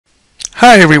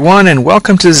Hi everyone, and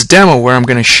welcome to this demo where I'm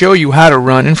going to show you how to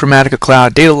run Informatica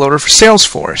Cloud Data Loader for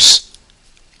Salesforce.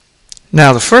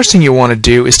 Now the first thing you want to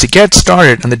do is to get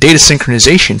started on the Data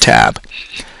Synchronization tab.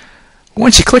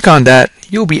 Once you click on that,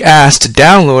 you'll be asked to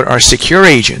download our secure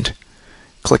agent.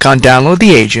 Click on Download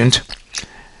the Agent,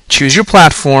 choose your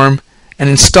platform, and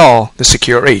install the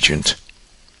secure agent.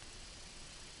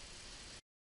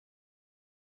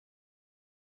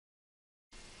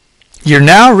 You're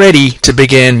now ready to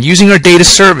begin using our data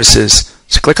services.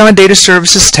 So click on the Data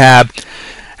Services tab,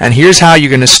 and here's how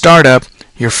you're going to start up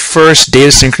your first data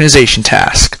synchronization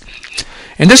task.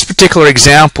 In this particular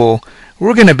example,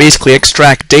 we're going to basically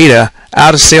extract data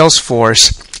out of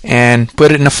Salesforce and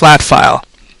put it in a flat file.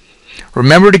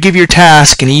 Remember to give your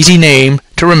task an easy name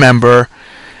to remember,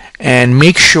 and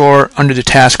make sure under the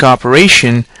task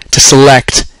operation to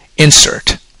select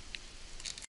Insert.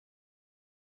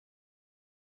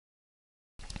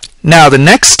 Now the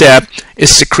next step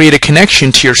is to create a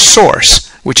connection to your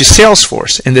source, which is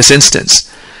Salesforce in this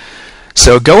instance.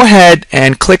 So go ahead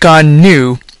and click on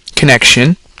New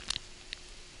Connection.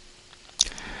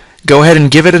 Go ahead and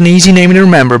give it an easy name to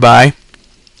remember by,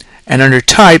 and under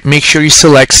Type, make sure you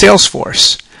select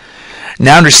Salesforce.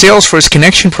 Now under Salesforce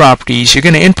connection properties, you're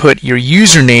going to input your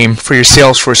username for your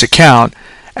Salesforce account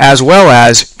as well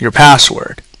as your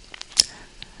password.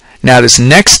 Now this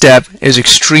next step is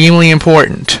extremely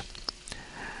important,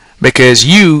 because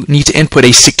you need to input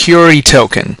a security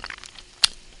token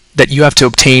that you have to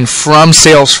obtain from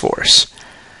Salesforce.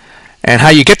 And how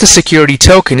you get the security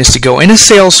token is to go into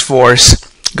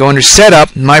Salesforce, go under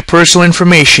Setup, My Personal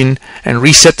Information, and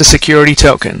reset the security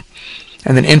token,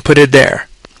 and then input it there.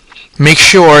 Make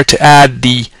sure to add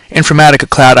the Informatica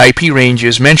Cloud IP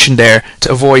ranges mentioned there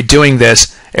to avoid doing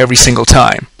this every single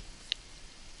time.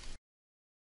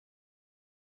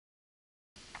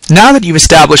 Now that you've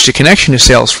established a connection to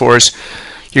Salesforce,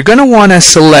 you're going to want to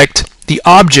select the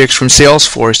objects from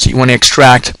Salesforce that you want to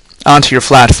extract onto your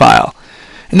flat file.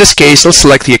 In this case, let's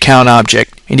select the account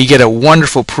object, and you get a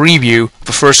wonderful preview of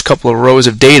the first couple of rows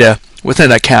of data within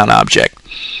that account object.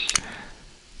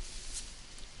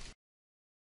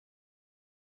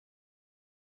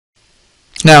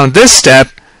 Now in this step,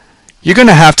 you're going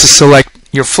to have to select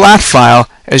your flat file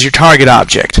as your target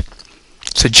object.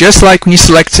 So just like when you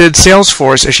selected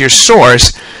Salesforce as your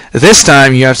source, this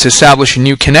time you have to establish a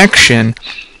new connection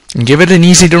and give it an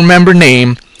easy to remember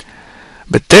name,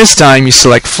 but this time you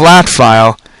select flat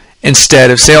file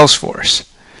instead of Salesforce.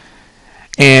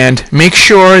 And make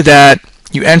sure that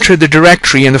you enter the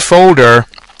directory in the folder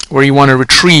where you want to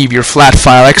retrieve your flat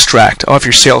file extract of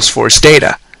your Salesforce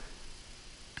data.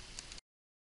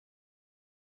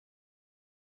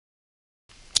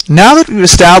 Now that we've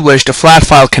established a flat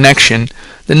file connection,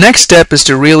 the next step is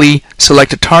to really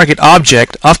select a target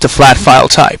object of the flat file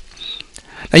type.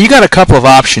 Now you got a couple of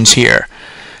options here.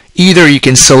 Either you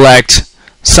can select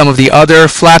some of the other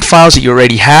flat files that you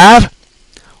already have,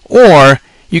 or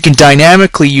you can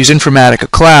dynamically use Informatica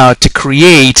Cloud to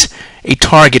create a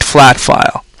target flat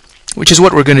file, which is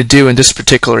what we're going to do in this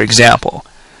particular example.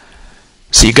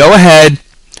 So you go ahead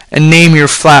and name your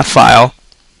flat file,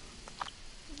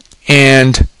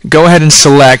 and go ahead and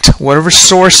select whatever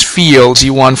source fields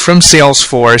you want from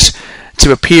Salesforce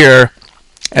to appear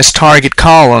as target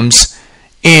columns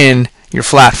in your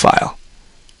flat file.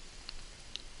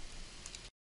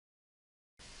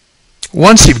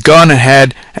 Once you've gone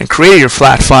ahead and created your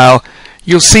flat file,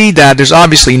 you'll see that there's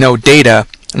obviously no data,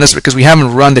 and that's because we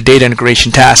haven't run the data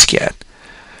integration task yet.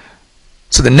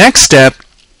 So the next step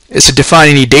is to define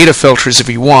any data filters if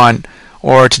you want,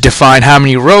 or to define how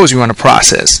many rows you want to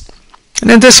process. And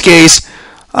in this case,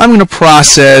 I'm going to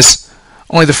process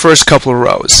only the first couple of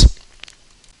rows.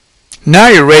 Now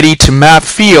you're ready to map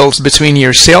fields between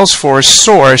your Salesforce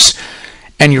source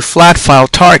and your flat file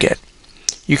target.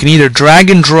 You can either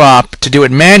drag and drop to do it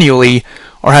manually,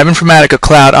 or have Informatica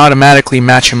Cloud automatically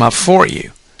match them up for you.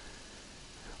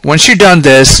 Once you're done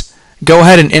this, go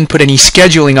ahead and input any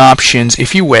scheduling options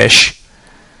if you wish.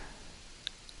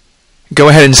 Go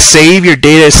ahead and save your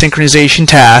data synchronization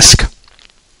task.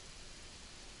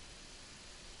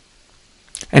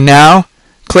 And now,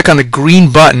 click on the green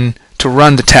button to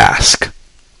run the task.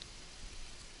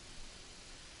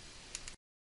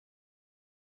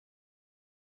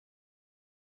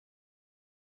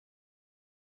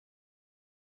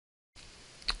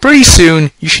 Pretty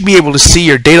soon, you should be able to see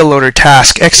your data loader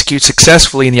task execute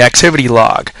successfully in the activity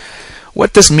log.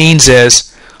 What this means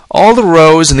is, all the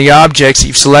rows and the objects that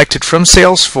you've selected from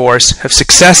Salesforce have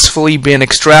successfully been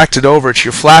extracted over to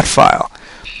your flat file.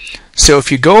 So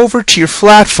if you go over to your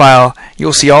flat file,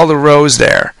 you'll see all the rows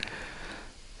there.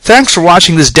 Thanks for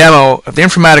watching this demo of the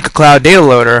Informatica Cloud Data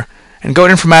Loader, and go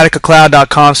to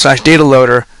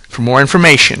informaticacloud.com/dataloader for more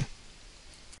information.